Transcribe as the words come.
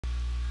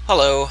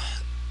Hello.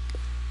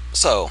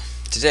 So,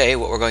 today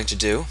what we're going to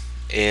do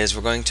is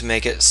we're going to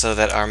make it so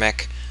that our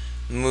mech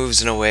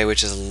moves in a way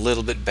which is a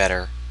little bit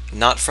better,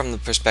 not from the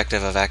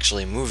perspective of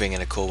actually moving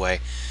in a cool way,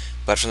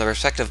 but from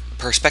the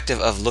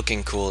perspective of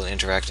looking cool and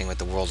interacting with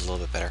the world a little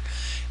bit better.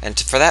 And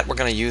for that we're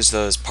going to use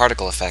those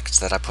particle effects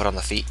that I put on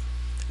the feet.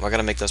 We're going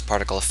to make those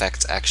particle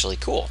effects actually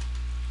cool.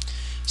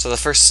 So the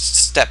first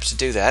step to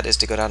do that is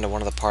to go down to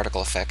one of the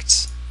particle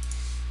effects.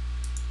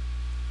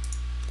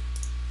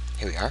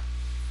 Here we are.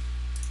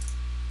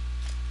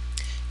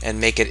 And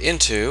make it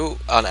into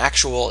an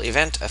actual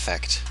event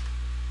effect.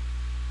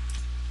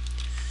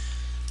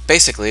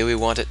 Basically, we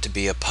want it to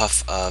be a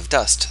puff of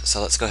dust, so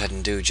let's go ahead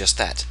and do just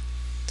that.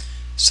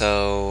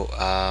 So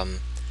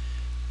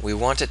we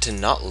want it to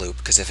not loop,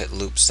 because if it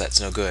loops,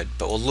 that's no good.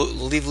 But we'll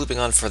leave looping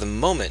on for the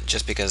moment,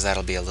 just because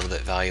that'll be a little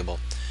bit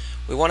valuable.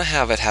 We want to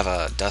have it have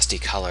a dusty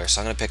color,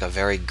 so I'm going to pick a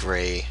very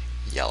gray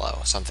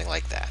yellow, something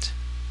like that.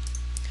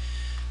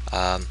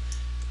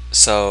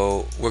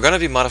 So we're going to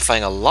be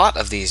modifying a lot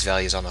of these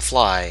values on the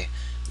fly,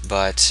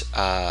 but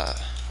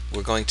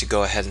we're going to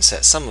go ahead and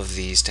set some of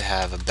these to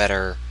have a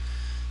better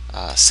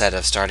set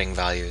of starting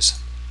values,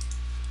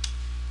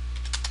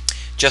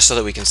 just so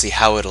that we can see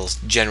how it'll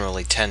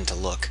generally tend to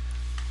look.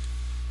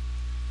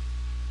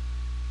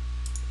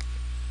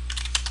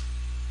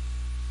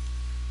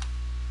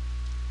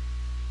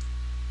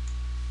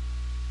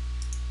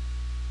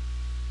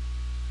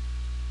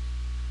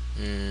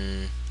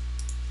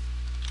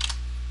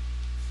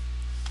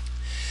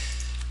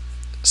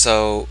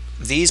 So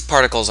these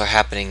particles are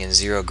happening in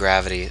zero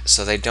gravity,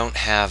 so they don't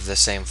have the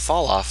same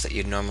fall off that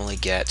you'd normally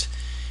get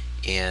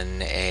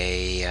in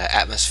a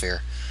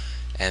atmosphere,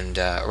 and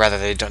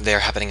rather they're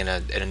happening in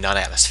a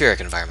non-atmospheric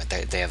environment.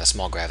 They have a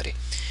small gravity.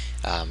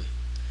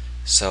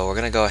 So we're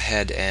going to go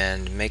ahead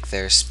and make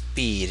their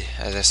speed,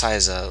 their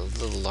size a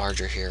little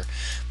larger here,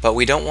 but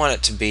we don't want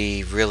it to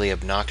be really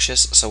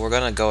obnoxious, so we're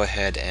going to go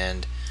ahead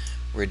and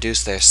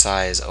reduce their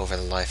size over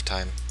the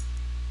lifetime,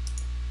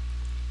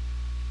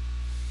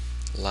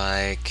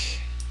 like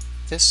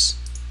this.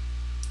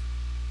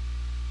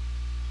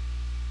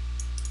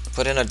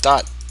 Put in a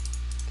dot.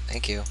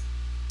 Thank you.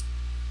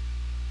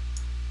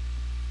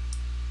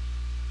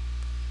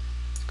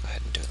 Go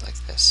ahead and do it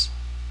like this.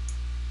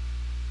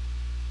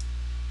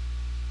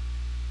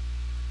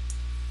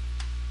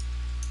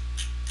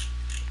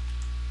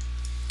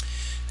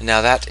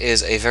 Now that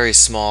is a very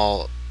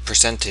small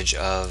percentage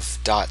of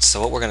dots,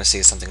 so what we're going to see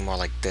is something more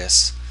like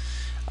this.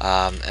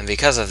 And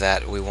because of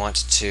that, we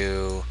want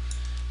to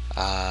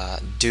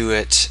do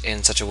it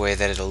in such a way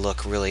that it'll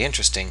look really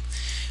interesting,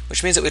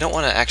 which means that we don't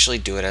want to actually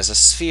do it as a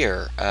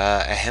sphere.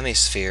 A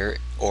hemisphere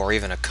or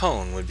even a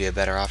cone would be a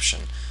better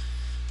option.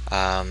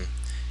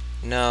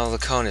 No, the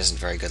cone isn't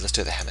very good. Let's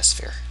do the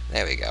hemisphere.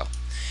 There we go.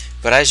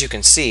 But as you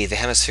can see, the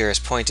hemisphere is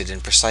pointed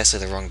in precisely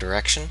the wrong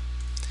direction.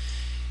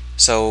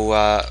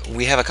 So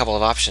we have a couple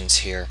of options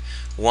here.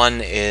 One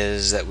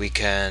is that we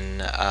can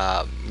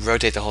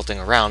rotate the whole thing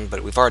around,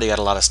 but we've already got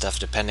a lot of stuff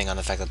depending on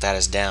the fact that that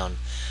is down.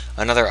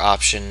 Another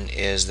option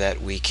is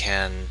that we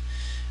can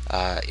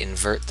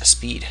invert the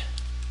speed,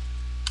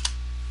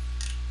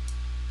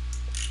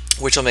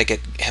 which will make it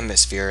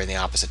hemisphere in the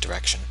opposite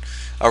direction.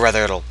 Or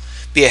rather, it'll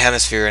be a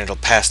hemisphere and it'll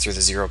pass through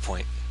the 0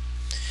 point.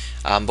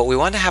 But we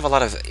want to have a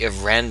lot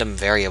of random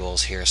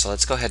variables here, so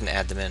let's go ahead and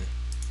add them in.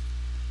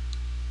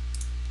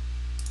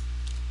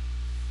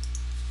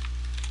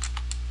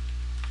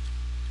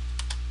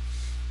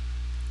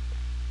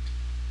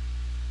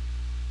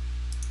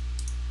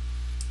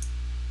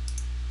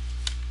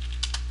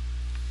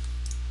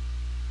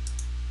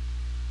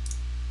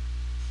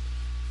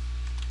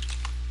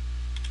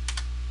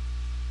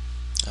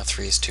 Oh,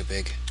 3 is too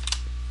big.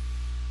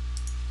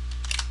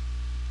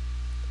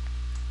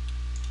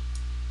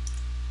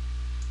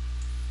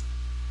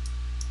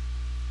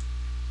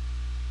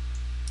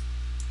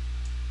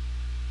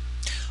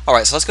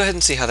 Alright, so let's go ahead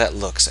and see how that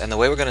looks. And the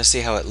way we're going to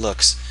see how it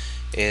looks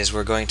is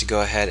we're going to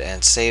go ahead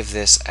and save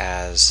this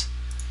as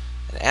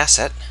an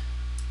asset.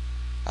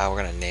 We're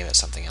going to name it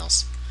something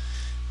else.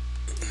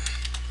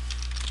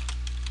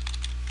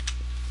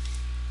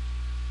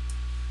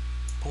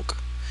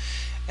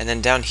 And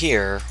then down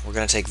here, we're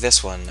going to take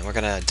this one and we're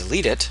going to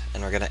delete it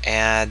and we're going to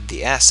add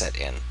the asset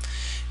in.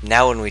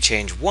 Now when we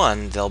change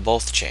one, they'll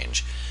both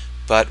change.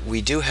 But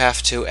we do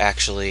have to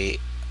actually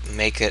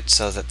make it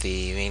so that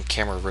the main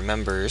camera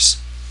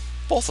remembers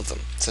both of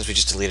them, since we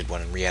just deleted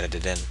one and re-added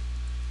it in.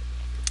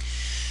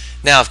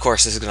 Now, of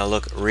course, this is going to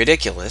look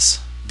ridiculous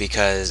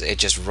because it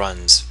just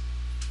runs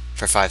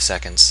for 5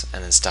 seconds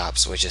and then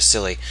stops, which is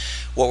silly.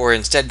 What we're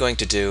instead going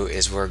to do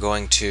is we're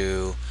going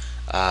to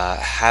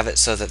have it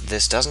so that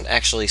this doesn't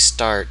actually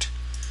start.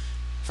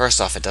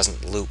 First off, it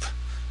doesn't loop,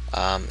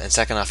 and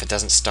second off, it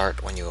doesn't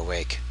start when you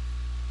awake.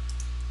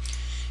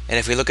 And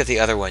if we look at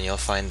the other one, you'll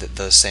find that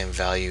those same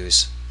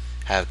values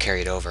have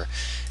carried over.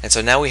 And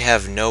so now we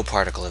have no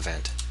particle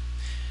event.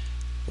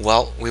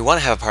 Well, we want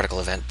to have a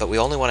particle event, but we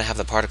only want to have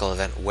the particle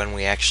event when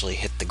we actually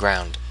hit the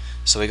ground.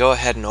 So we go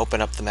ahead and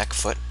open up the mech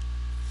foot.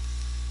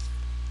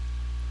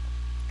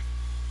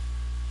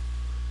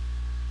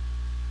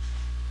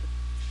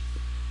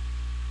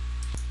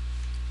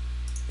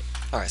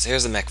 Alright, so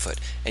here's the mech foot.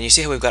 And you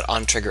see how we've got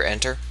on trigger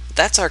enter?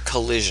 That's our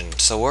collision.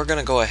 So we're going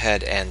to go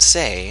ahead and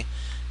say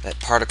that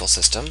particle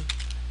system,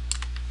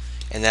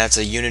 and that's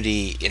a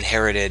Unity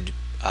inherited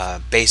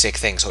basic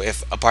thing. So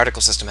if a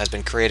particle system has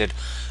been created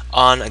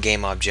on a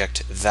game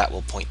object, that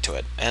will point to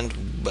it.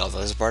 And, well,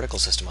 there's a particle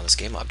system on this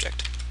game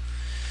object.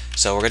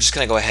 So we're just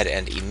going to go ahead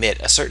and emit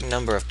a certain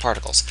number of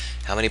particles.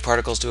 How many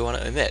particles do we want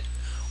to emit?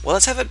 Well,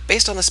 let's have it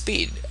based on the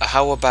speed.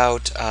 How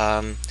about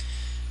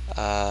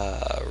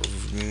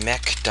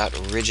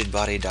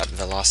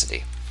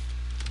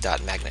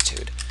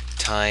mech.rigidbody.velocity.magnitude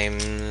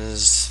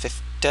times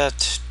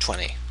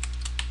 20.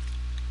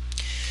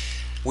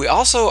 We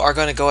also are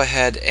going to go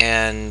ahead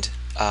and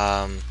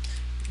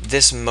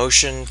this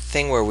motion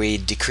thing where we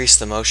decrease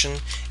the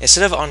motion,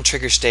 instead of on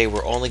trigger stay,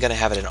 we're only going to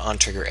have it in on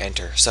trigger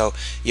enter. So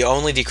you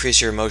only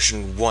decrease your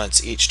motion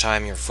once each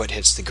time your foot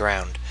hits the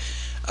ground,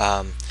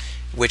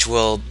 which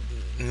will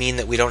mean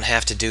that we don't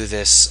have to do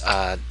this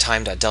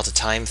time.delta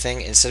time thing.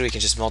 Instead, we can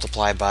just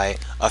multiply by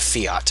a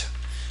fiat.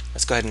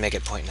 Let's go ahead and make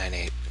it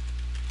 0.98.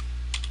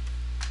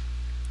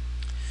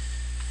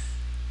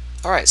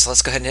 Alright, so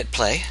let's go ahead and hit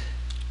play.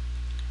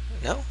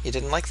 No? You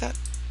didn't like that?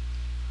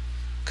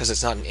 Because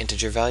it's not an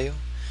integer value?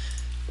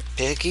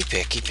 Picky,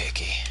 picky,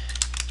 picky.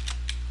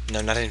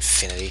 No, not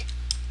infinity.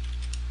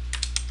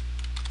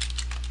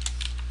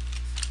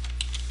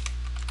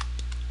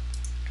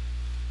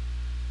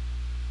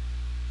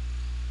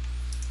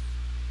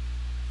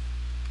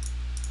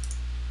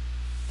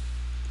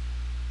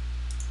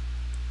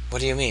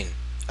 What do you mean?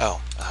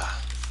 Oh,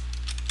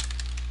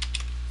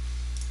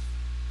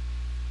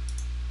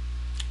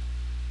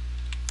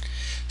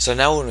 So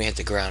now when we hit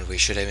the ground, we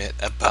should emit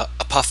a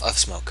puff of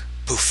smoke.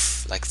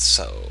 Poof, like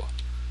so.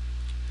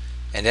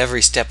 And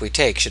every step we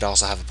take should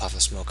also have a puff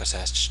of smoke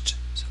attached.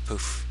 So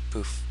poof,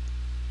 poof.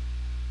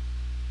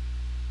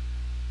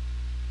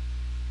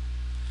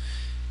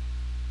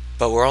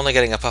 But we're only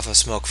getting a puff of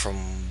smoke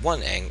from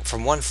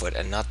one foot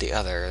and not the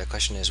other. The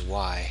question is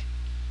why?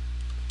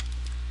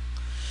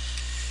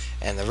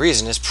 And the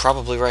reason is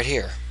probably right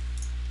here.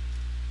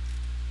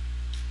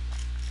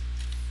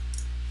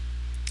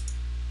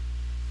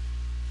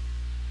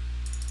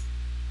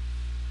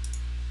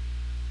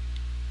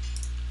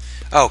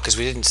 Oh, because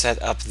we didn't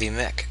set up the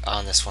mech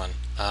on this one.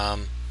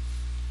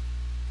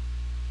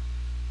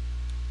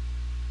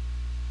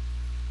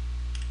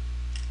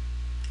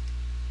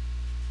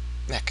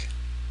 Mech.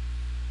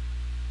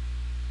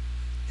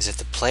 Is it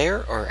the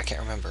player or I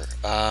can't remember?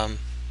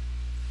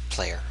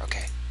 Player.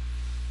 Okay.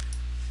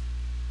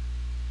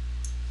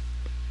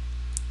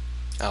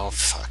 Oh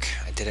fuck!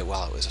 I did it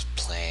while it was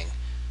playing.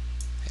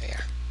 There you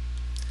are.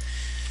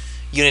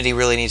 Unity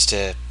really needs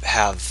to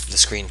have the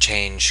screen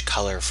change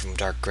color from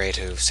dark gray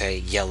to, say,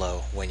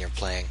 yellow when you're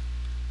playing.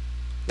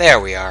 There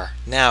we are.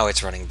 Now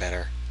it's running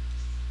better.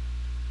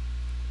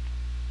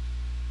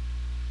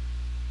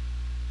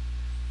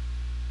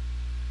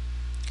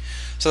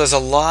 So there's a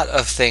lot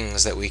of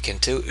things that we can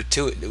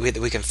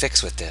we can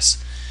fix with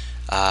this.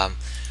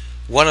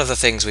 One of the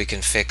things we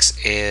can fix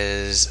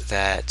is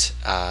that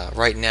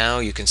right now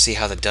you can see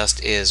how the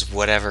dust is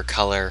whatever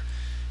color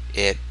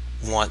it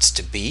wants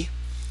to be.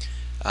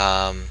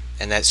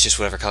 And that's just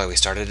whatever color we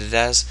started it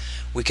as.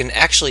 We can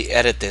actually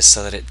edit this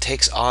so that it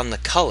takes on the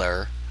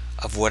color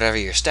of whatever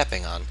you're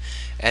stepping on.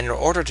 And in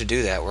order to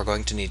do that, we're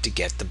going to need to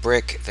get the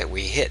brick that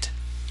we hit,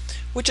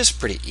 which is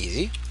pretty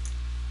easy,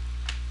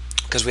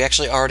 because we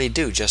actually already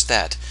do just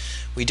that.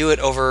 We do it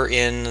over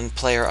in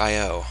player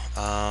IO.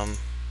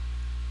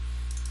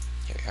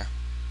 Here we are.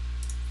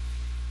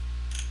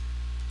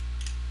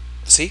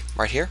 See,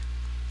 right here.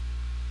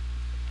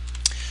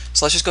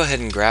 So let's just go ahead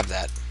and grab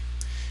that.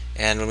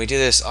 And when we do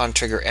this on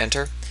trigger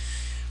enter,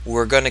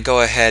 we're going to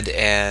go ahead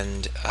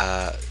and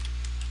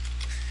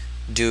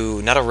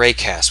do not a ray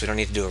cast. We don't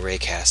need to do a ray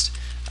cast.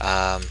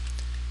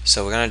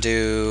 So we're going to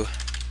do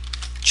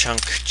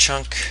chunk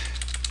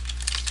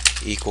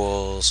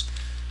equals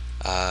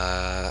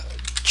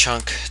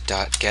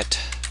chunk.get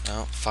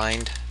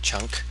find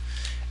chunk,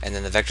 and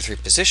then the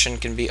vector3 position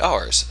can be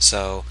ours.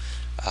 So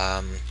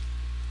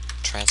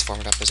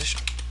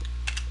transform.position.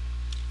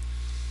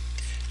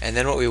 And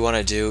then what we want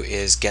to do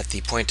is get the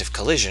point of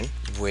collision,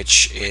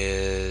 which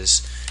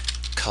is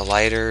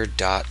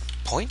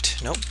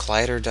collider.point. Nope,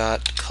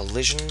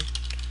 collider.collision.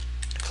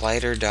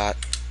 Collider.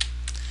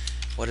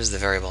 What is the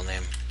variable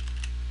name?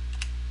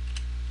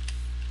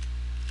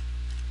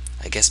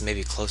 I guess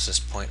maybe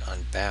closest point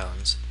on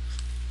bounds.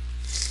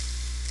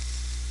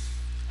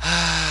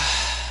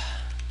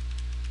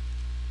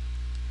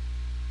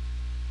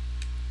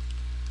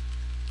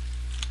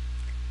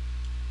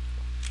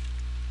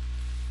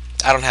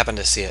 I don't happen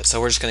to see it, so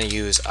we're just going to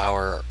use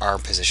our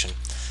position.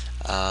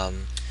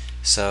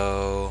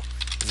 So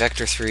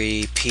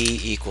vector3 p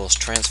equals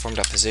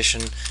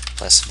transform.position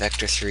plus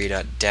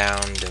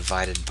vector3.down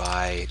divided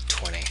by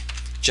 20,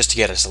 just to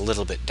get us a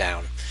little bit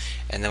down.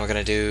 And then we're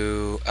going to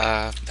do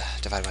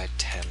divided by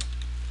 10.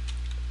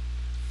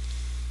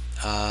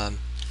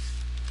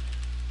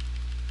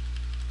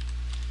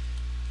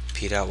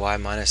 P.y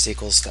minus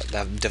equals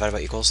divided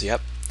by equals,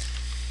 yep.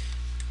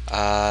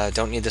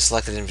 Don't need the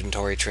selected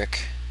inventory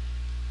trick.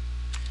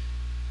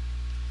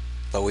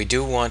 But we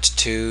do want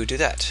to do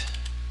that.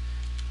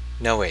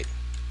 No, wait.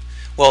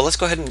 Well, let's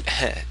go ahead and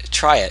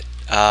try it,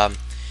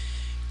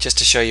 just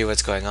to show you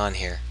what's going on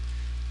here.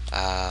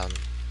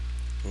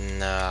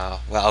 No.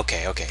 Well,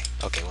 okay,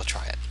 we'll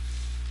try it.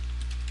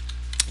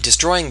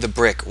 Destroying the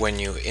brick when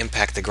you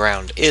impact the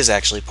ground is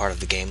actually part of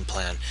the game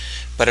plan,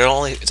 but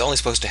it's only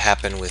supposed to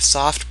happen with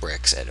soft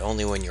bricks, and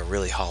only when you're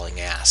really hauling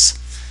ass.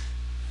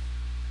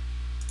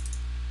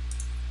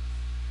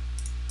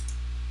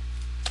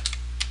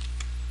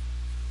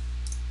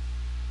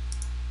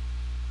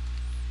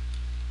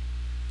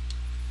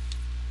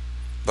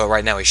 But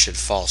right now he should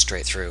fall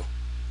straight through.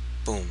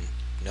 Boom.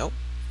 Nope.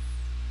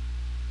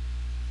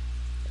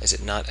 Is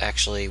it not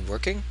actually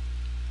working?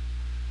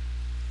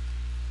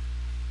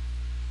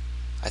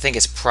 I think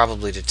it's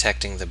probably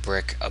detecting the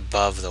brick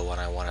above the one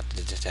I want it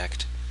to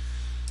detect.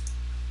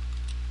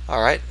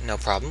 Alright, no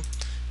problem.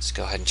 Let's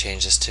go ahead and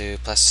change this to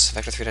plus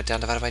vector 3 down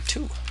divided by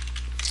 2.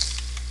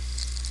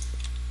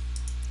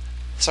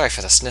 Sorry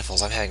for the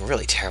sniffles, I'm having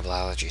really terrible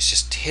allergies,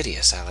 just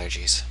hideous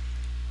allergies.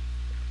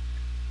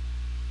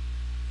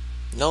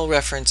 Null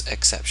reference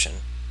exception.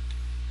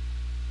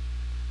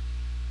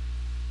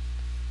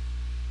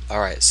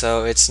 Alright,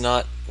 so it's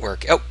not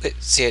work. Oh,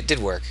 see, it did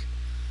work.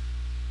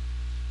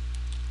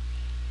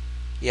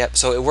 Yep,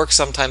 so it works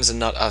sometimes and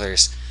not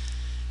others.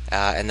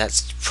 And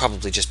that's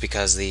probably just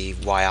because the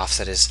Y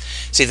offset is...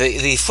 See,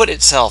 the foot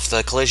itself,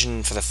 the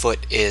collision for the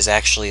foot is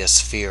actually a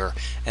sphere,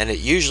 and it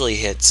usually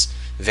hits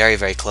very,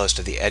 very close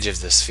to the edge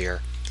of the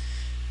sphere.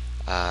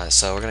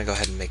 So we're going to go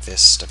ahead and make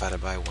this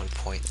divided by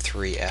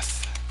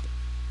 1.3f.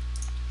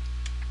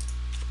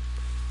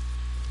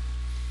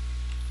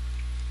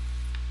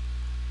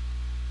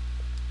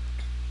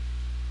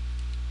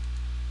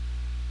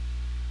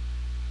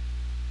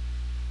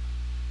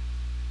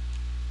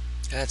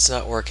 That's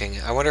not working.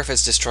 I wonder if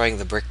it's destroying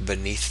the brick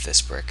beneath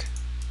this brick.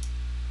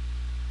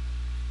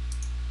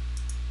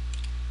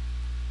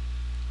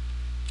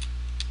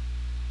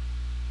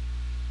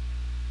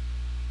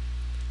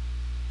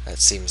 That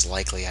seems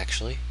likely,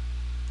 actually.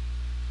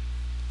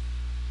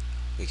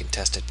 We can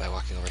test it by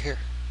walking over here.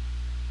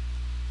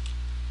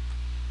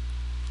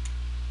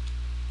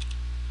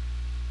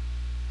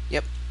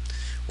 Yep,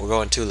 we're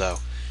going too low.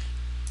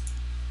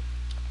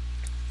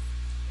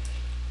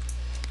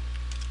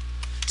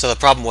 So the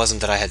problem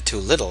wasn't that I had too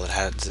little, it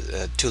had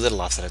too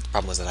little offset. The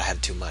problem was that I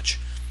had too much.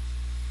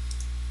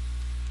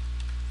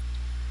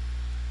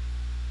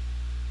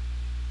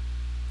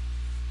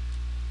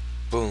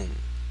 Boom.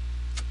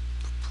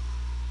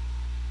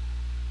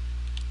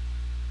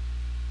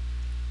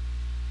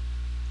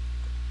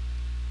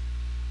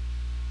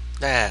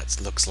 That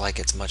looks like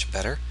it's much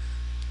better.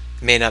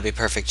 May not be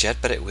perfect yet,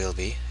 but it will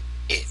be.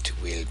 It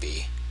will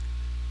be.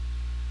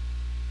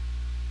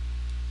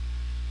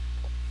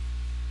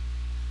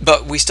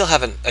 But we still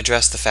haven't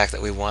addressed the fact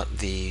that we want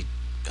the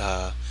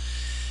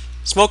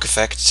smoke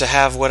effect to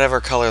have whatever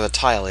color the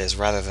tile is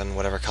rather than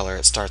whatever color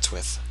it starts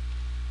with.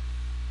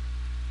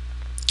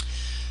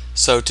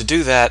 So to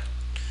do that,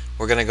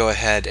 we're going to go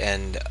ahead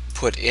and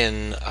put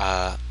in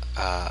a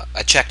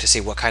check to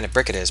see what kind of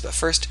brick it is. But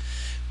first,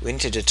 we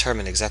need to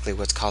determine exactly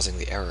what's causing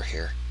the error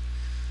here.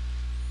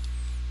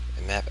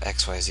 Map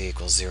xyz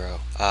equals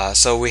 0.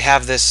 So we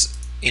have this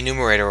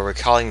enumerator where we're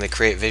calling the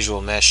create visual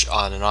mesh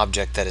on an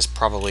object that is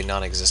probably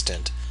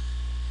non-existent.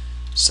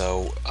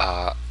 So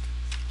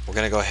we're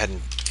going to go ahead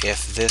and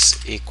if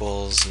this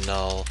equals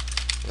null,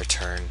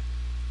 return.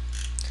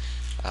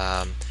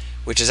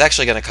 Which is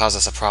actually going to cause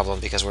us a problem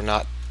because we're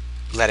not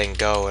letting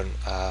go, and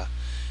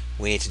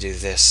we need to do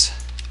this.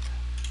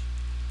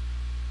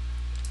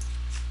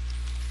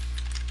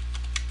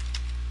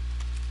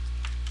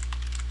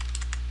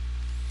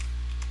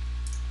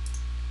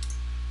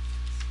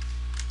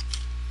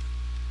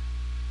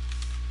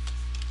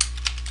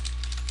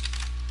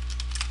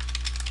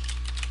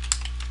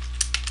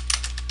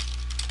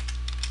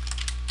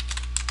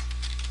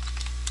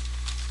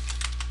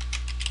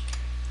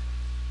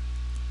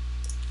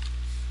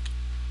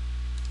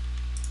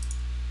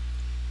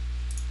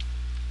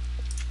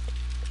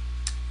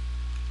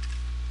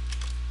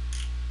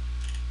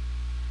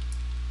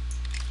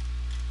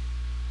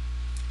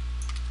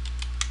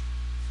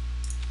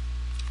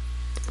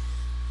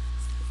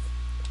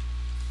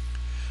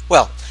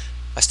 Well,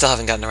 I still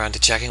haven't gotten around to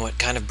checking what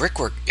kind of brick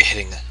we're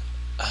hitting.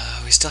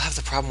 We still have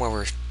the problem where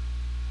we're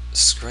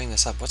screwing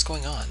this up. What's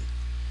going on?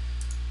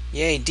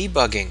 Yay,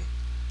 debugging.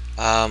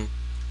 Well,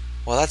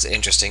 that's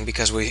interesting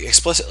because we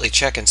explicitly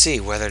check and see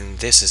whether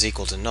this is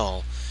equal to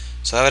null.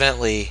 So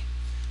evidently,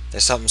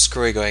 there's something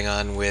screwy going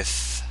on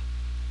with...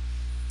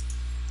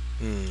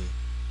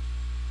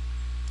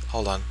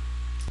 Hold on.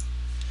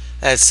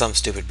 That's some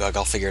stupid bug.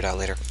 I'll figure it out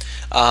later.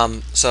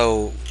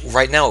 So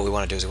right now what we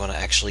want to do is we want to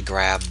actually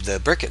grab the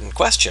brick in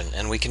question,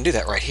 and we can do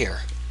that right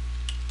here.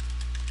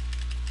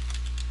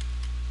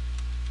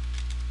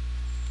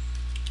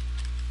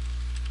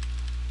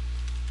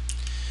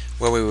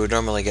 Where we would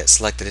normally get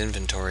selected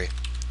inventory.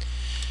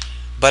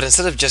 But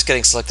instead of just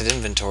getting selected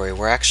inventory,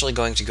 we're actually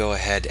going to go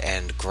ahead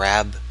and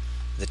grab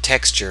the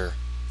texture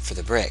for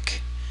the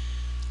brick.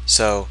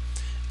 So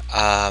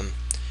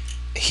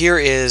here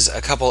is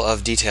a couple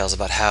of details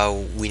about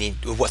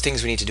what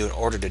things we need to do in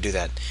order to do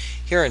that.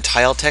 Here in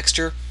tile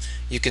texture,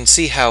 you can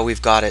see how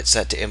we've got it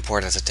set to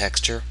import as a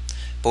texture,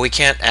 but we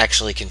can't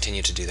actually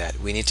continue to do that.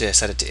 We need to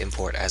set it to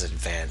import as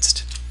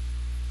advanced.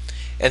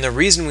 And the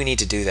reason we need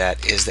to do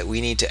that is that we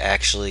need to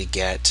actually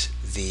get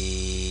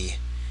the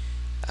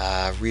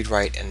read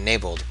write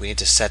enabled. We need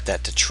to set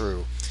that to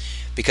true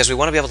because we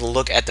want to be able to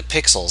look at the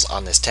pixels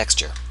on this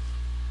texture.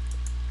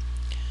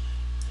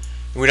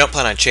 We don't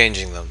plan on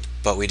changing them,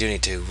 but we do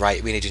need to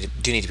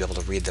need to be able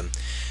to read them.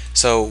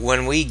 So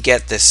when we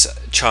get this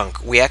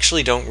chunk, we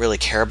actually don't really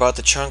care about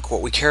the chunk.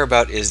 What we care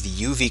about is the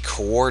UV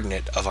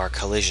coordinate of our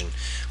collision,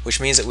 which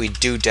means that we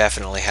do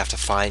definitely have to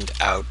find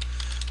out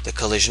the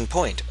collision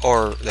point,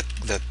 or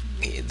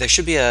there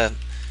should be a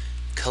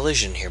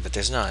collision here, but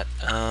there's not.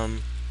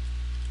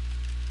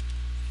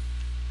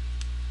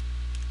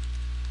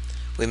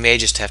 We may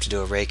just have to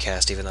do a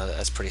raycast, even though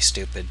that's pretty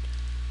stupid.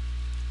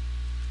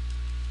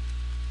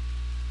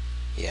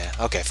 Yeah,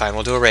 okay, fine,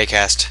 we'll do a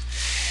raycast.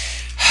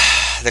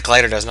 The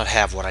glider does not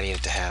have what I need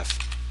it to have.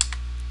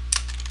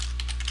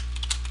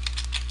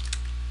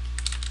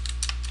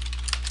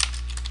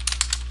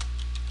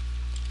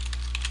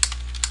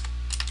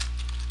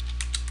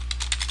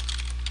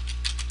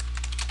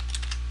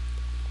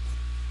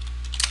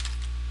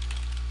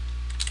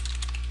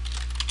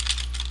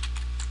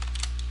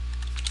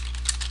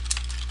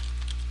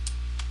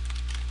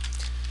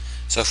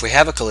 So if we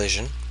have a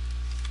collision,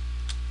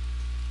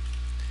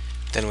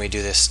 then we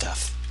do this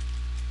stuff.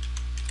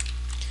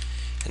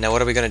 And now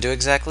what are we going to do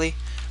exactly?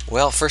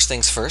 Well, first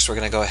things first, we're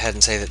going to go ahead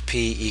and say that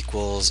P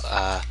equals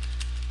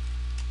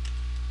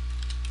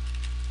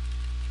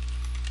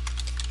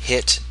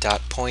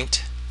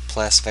hit.point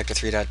plus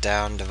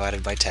vector3.down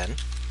divided by 10.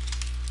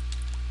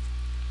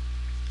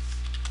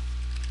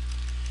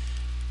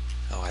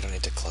 Oh, I don't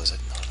need to close it.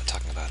 No, what am I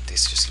talking about?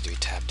 These just need to be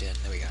tabbed in.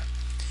 There we go.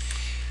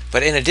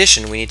 But in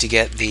addition, we need to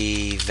get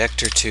the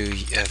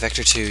vector2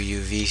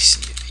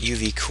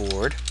 UV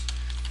coord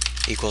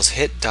equals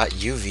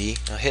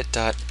hit.uv. Now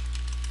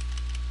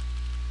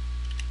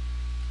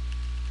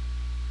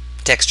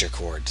texture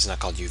coord. It's not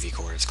called UV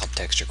coord. It's called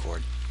texture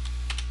coord.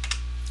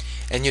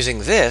 And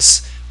using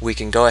this, we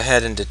can go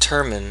ahead and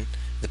determine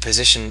the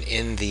position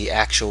in the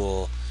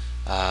actual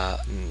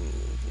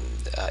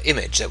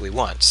image that we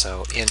want.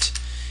 So int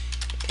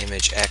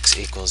image x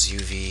equals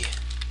UV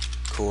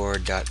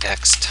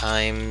coord.x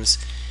times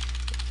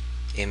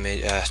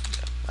image.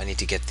 I need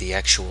to get the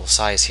actual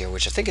size here,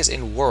 which I think is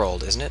in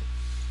world, isn't it?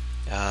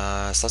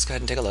 So let's go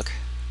ahead and take a look.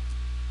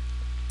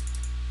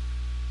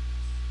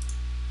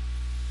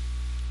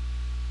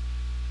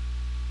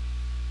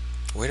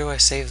 Where do I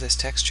save this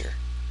texture?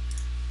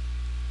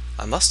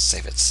 I must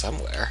save it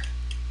somewhere.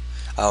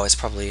 Oh, it's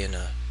probably in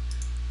a...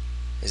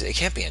 It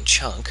can't be in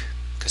chunk,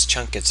 because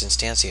chunk gets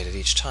instantiated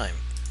each time.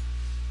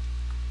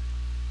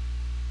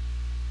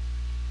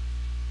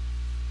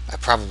 I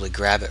probably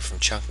grab it from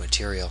chunk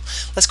material.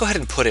 Let's go ahead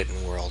and put it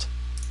in world.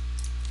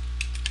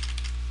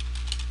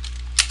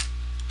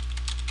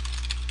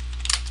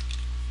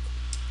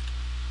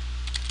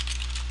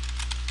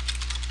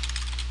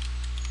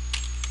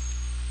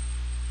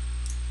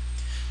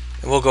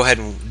 And we'll go ahead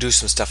and do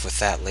some stuff with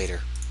that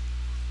later.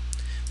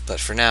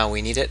 But for now,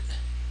 we need it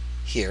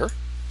here.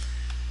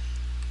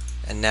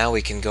 And now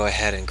we can go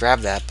ahead and grab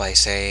that by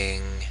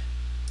saying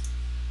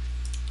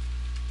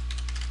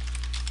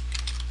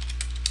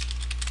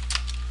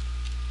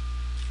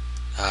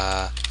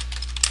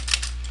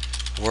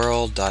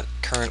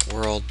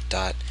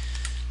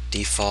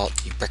world.currentWorld.default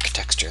brick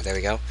texture. There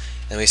we go.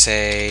 And we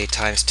say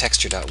times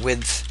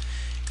texture.width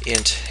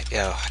int.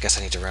 Oh, I guess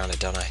I need to round it,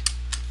 don't I?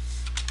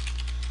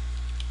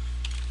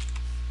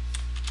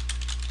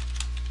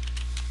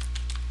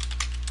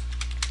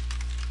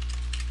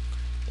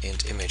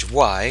 Int image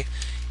y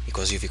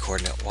equals UV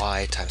coordinate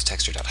y times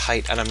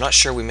texture.height. And I'm not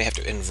sure, we may have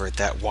to invert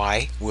that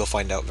y. We'll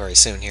find out very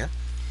soon here.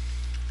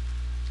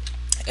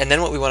 And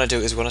then what we want to do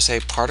is we want to say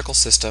particle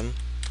system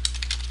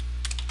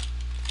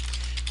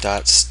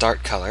dot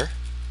start color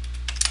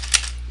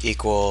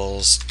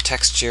equals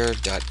texture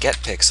dot get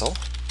pixel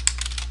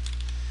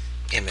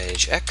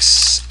image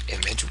x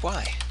image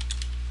y.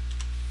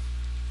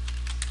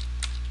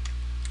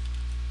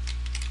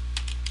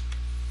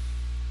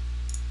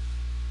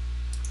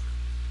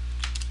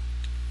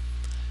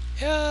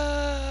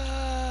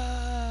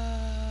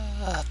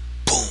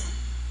 Boom.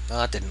 Oh,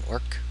 that didn't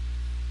work.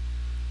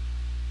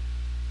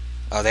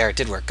 Oh, there, it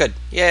did work. Good.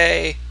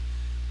 Yay!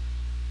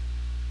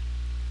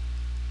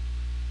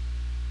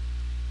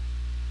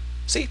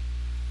 See?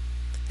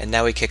 And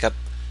now we kick up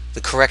the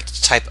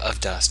correct type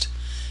of dust.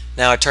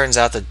 Now it turns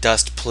out the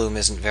dust plume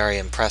isn't very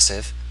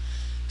impressive,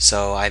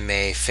 so I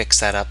may fix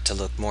that up to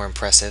look more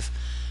impressive.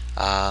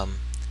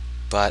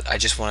 But I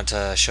just wanted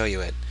to show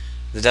you it.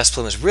 The dust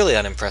plume is really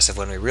unimpressive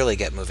when we really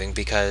get moving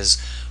because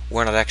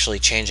we're not actually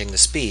changing the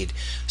speed.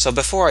 So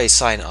before I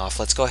sign off,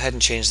 let's go ahead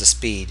and change the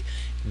speed.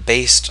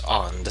 based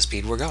on the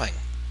speed we're going.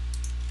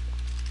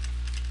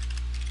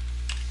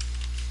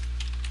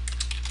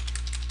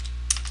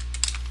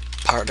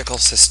 Particle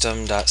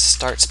system dot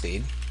start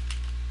speed.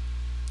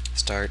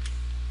 Start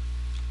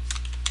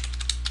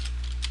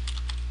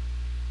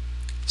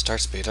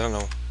speed. I don't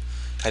know.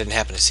 I didn't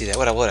happen to see that.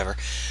 Whatever.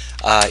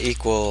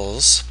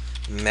 Equals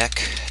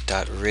mech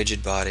dot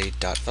rigid body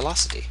dot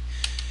velocity,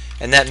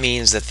 and that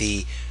means that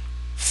the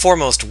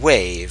foremost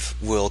wave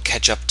will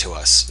catch up to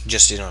us.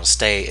 Just it'll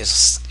stay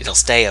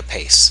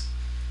apace.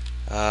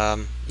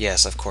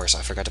 Yes, of course.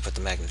 I forgot to put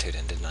the magnitude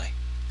in, didn't I?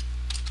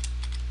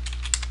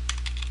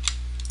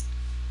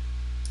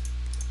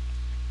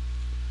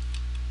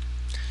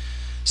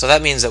 So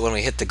that means that when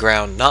we hit the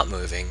ground not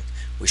moving,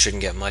 we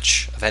shouldn't get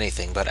much of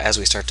anything, but as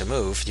we start to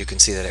move, you can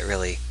see that it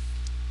really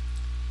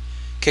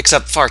kicks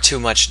up far too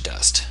much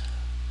dust.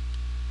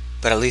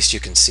 But at least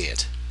you can see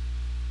it.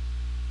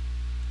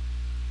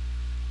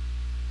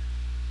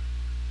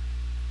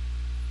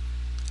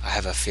 I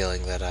have a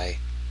feeling that I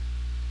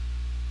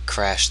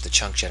crashed the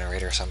chunk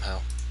generator somehow.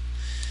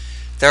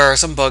 There are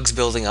some bugs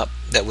building up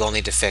that we'll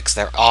need to fix.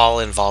 They're all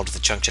involved with the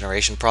chunk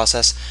generation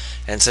process,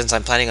 and since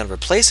I'm planning on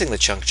replacing the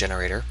chunk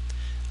generator,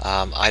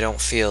 I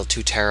don't feel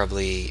too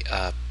terribly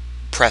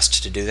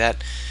pressed to do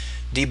that.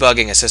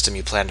 Debugging a system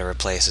you plan to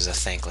replace is a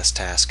thankless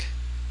task.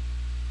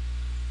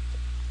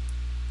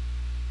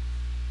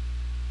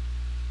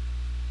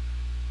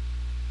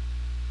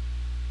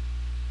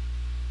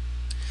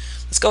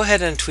 Let's go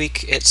ahead and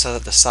tweak it so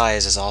that the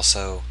size is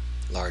also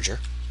larger.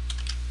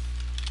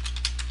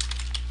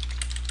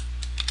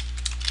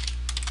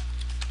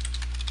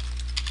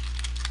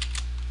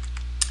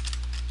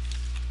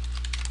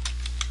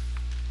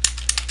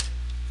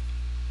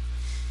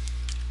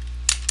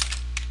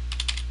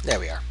 There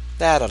we are.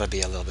 That ought to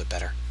be a little bit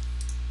better.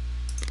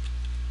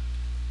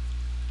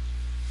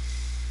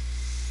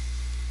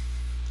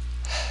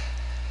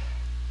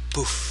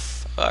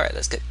 Poof. Alright,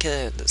 let's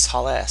get this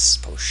haul ass.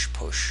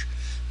 Push.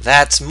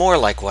 That's more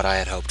like what I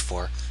had hoped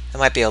for. That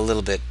might be a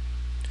little bit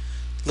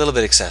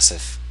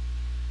excessive.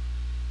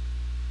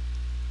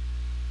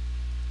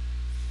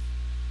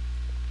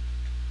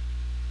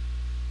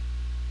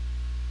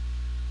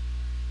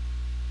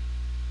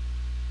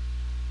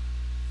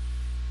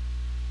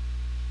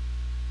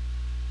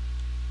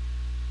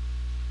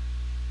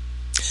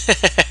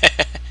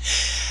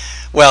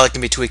 Well, it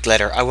can be tweaked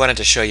later. I wanted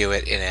to show you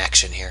it in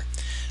action here.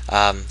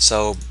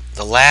 So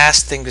the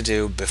last thing to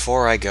do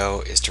before I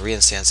go is to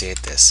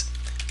reinstantiate this,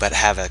 but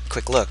have a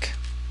quick look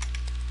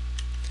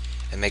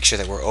and make sure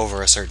that we're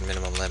over a certain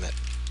minimum limit.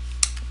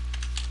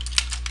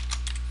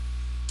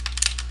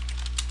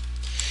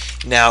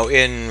 Now,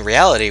 in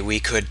reality, we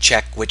could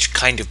check which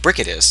kind of brick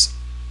it is,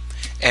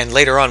 and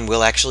later on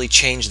we'll actually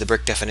change the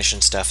brick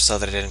definition stuff so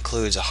that it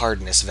includes a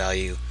hardness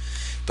value,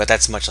 but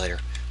that's much later.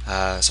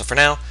 So for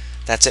now,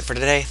 that's it for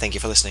today. Thank you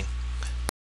for listening.